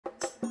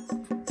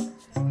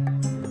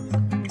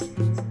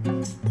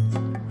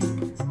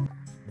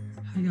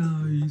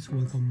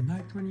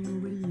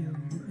morning video.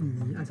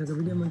 आजको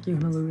भिडियोमा के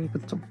हुन गएको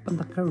चप्पल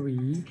तकरी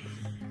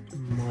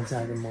मजा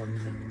आज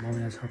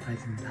मम्मीलाई सरप्राइज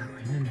दिनु थाहा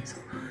होइन नि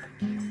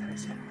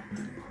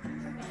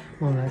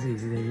मम्मीलाई चाहिँ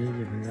हिजोदेखि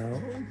के भन्छ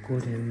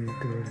कोरियन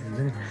टुर हुन्छ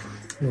नि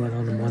लुगा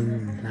लगाउनु मन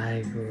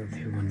लागेको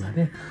थियो भन्नुभएको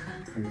थियो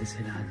अनि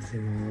त्यसैले आज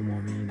चाहिँ म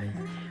मम्मीलाई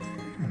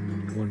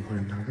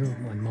गर्नुपर्ने लाग्यो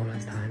अनि मम्मीलाई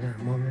चाहिँ थाहा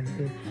होइन मम्मीलाई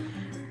चाहिँ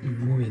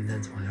मुभी हेर्न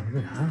जान्छु भनेर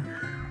पनि थाहा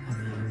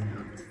अनि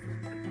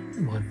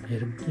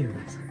हेरौँ के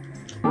हुन्छ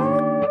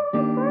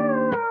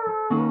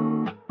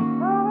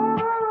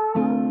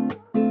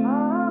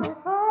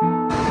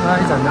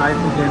झन्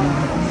आइपुग्यौँ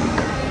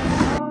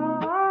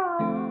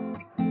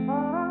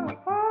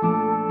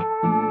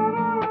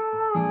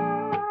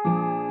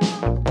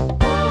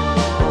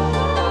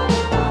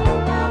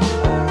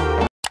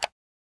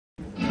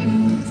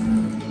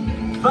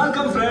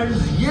वेलकम फ्रेंड्स,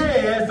 ये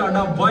है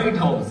साडा व्हाइट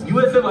हाउस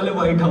यूएसए वाले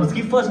व्हाइट हाउस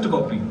की फर्स्ट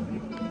कॉपी।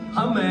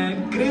 हम हैं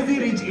क्रेजी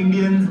रिच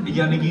इंडियंस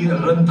यानी कि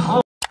रंधावा।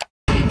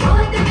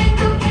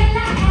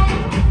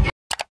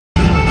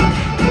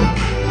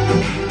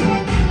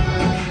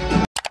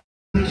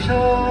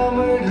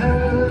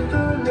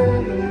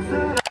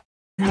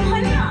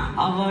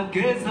 हवा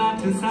के साथ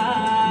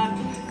साथ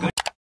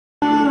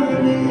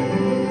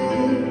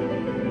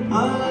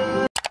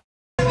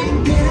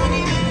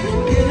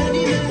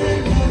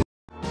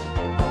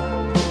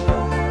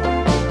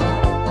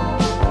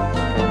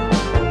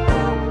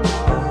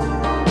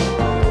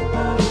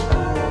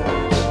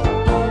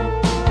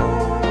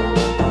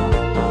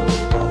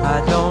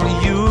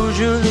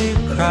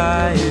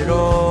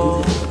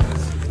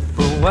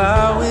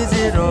Wow, is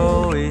it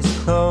always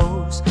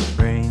close,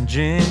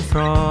 ranging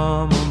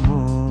from a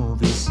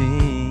movie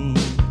scene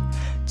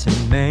to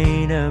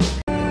made up.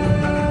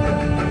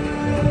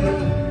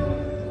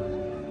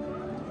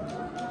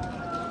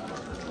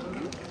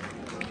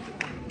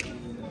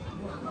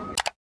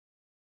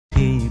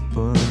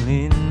 People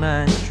in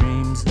my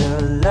dreams, the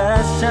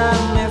last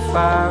time, if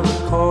I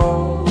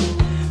recall,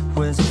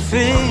 was a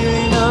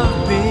feeling of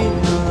being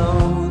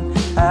alone.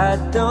 I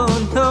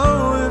don't know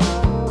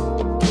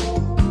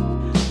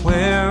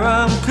where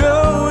I'm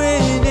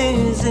going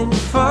isn't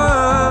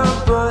far,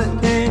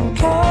 but in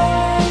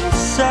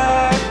case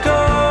I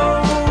go,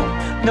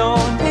 no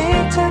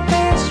need to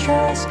be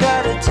stressed.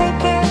 Got a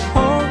ticket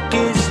home,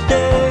 it's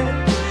there.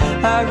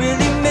 I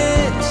really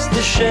miss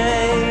the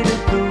shade of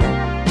blue.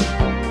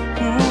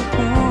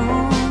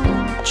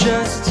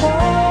 Just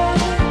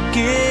take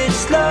it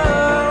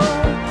slow.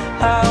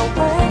 I'll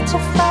wait to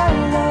find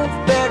love.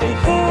 Better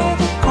hear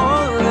the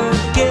call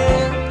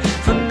again.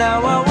 For now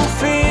I will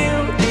feel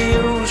the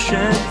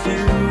ocean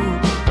view,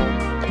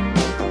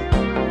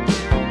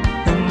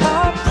 and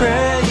I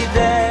pray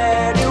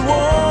that it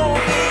won't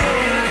be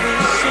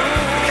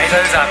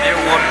over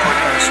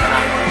soon.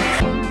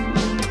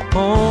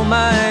 Oh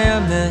my, I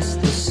miss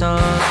the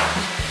sun.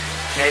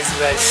 Guys,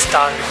 we are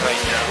starving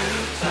right now.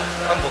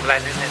 I'm भोक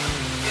लाग्दैछ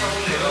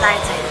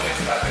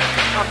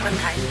popcorn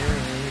खाइन्छ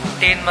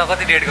 10 मा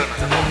कति date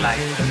गर्नुहुन्छ भोक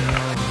लाग्यो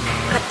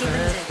कति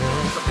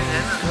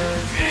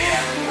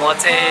म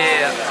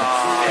चाहिँ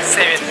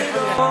 7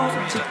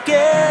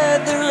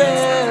 together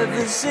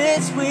ever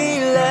since we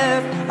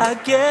left. I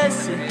guess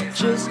it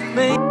just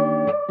made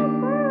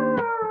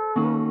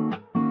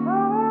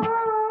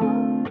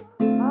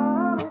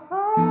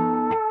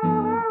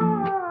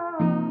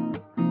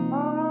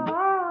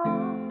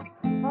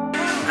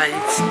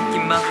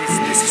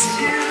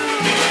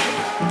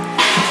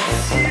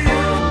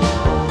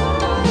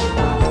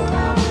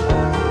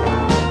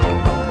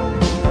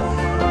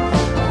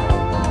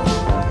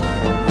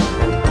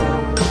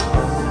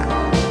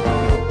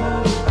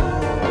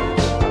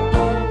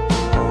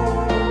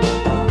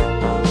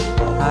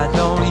I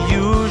don't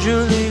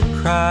usually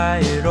cry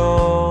at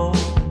all,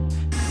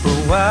 but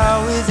wow,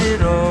 is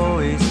it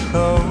always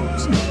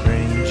close,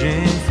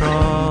 ranging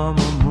from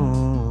a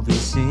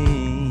movie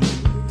scene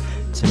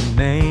to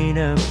made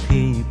up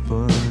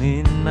people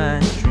in my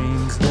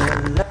dreams.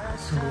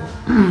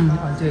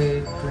 अझै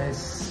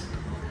dress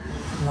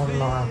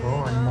लगाएको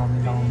अनि mummy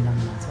लगाउनु मन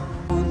लाग्छ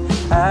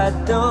I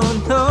don't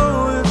know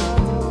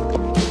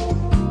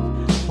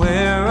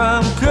where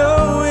I'm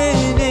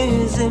going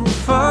isn't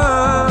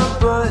far,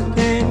 but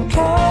in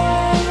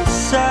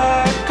case I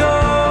go,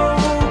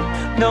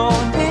 no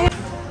need.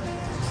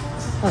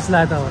 कसो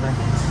लाग्यो त होला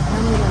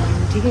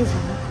ठिकै छ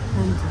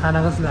खाना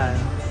कसो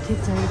लाग्यो ठिक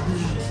छ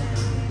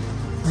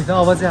नि त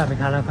अब चाहिँ हामी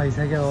खाना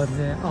खाइसक्यो अब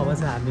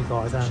चाहिँ हामी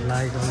घर जानु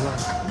लागेको ल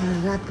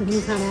रातको पनि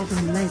 8:30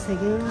 हुन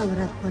लागिसक्यो अब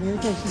रात पर्यो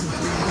ट्याक्सी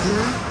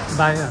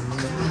बाई हामी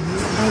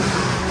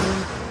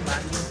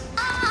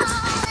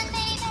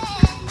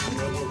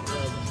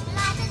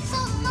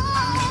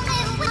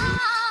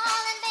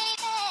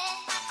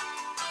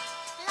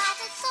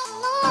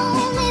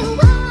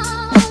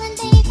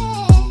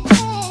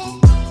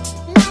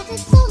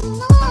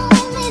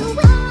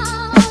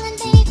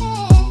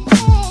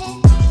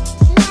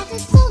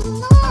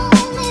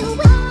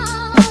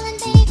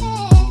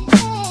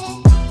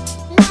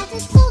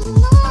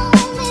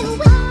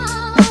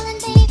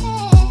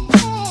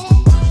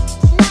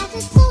Life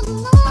is so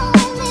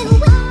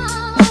long,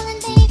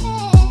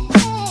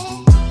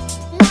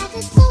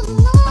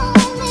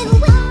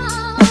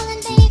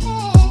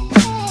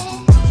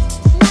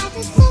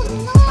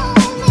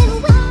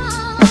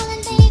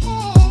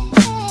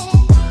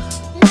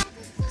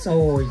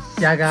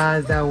 yeah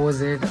guys, that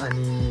was it.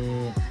 अनि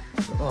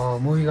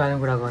मुभी गर्ने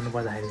कुरा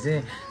गर्नुपर्दाखेरि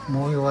चाहिँ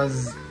मुभी वाज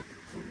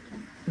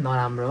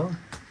नराम्रो,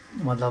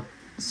 मतलब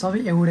सबै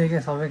एउटै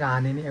क्या, सबै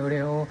कहानी नै एउटै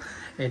हो.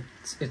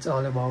 It's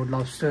all about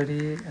love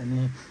story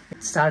अनि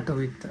it start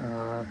with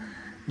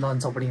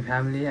non-supporting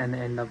family and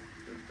end up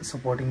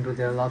supporting to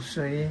their love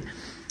story.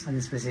 And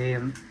especially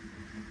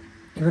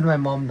even my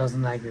mom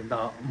doesn't like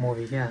the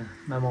movie. Yeah,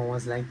 my mom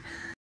was like,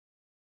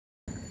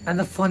 and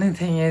the funny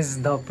thing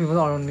is the people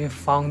around me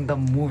found the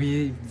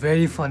movie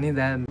very funny,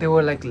 that they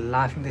were like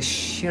laughing the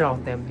shit out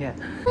of them. Yeah.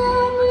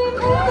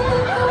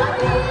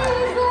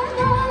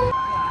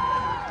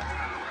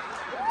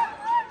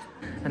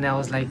 And I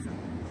was like,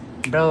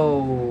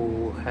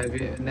 bro, have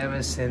you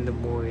never seen the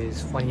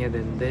movies funnier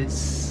than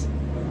this?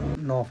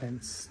 No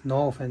offense,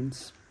 no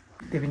offense.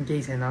 Even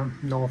case,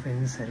 no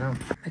offense.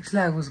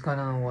 Actually, I was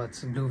gonna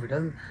watch Blue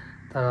Beetle,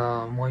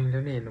 तर मैले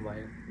पनि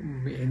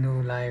हेर्नु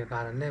लागेको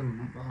कारणले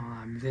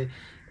हामी चाहिँ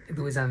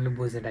दुवैजनाले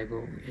बुझ्ने टाइपको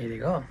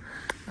हेरेको.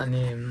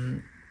 अनि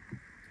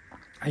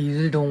आई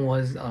usually don't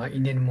watch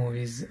Indian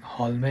movies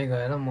हलमै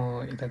गएर, म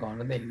यता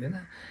घरमा त हेर्दैन.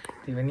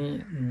 त्यही पनि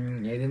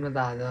हेरिदिउँ न त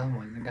आज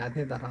भनेर गएको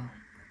थिएँ. तर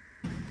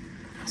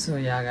so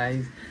yeah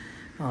guys,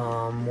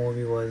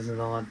 movie was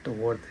not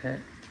worth it.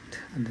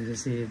 And this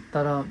is it.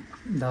 But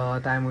the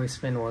time we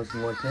spent was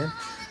worth it.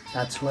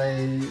 That's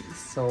why.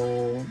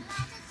 So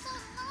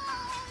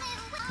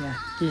yeah,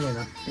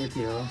 thank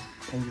you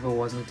for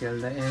watching till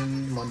the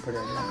end.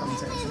 Comment,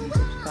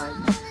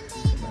 subscribe.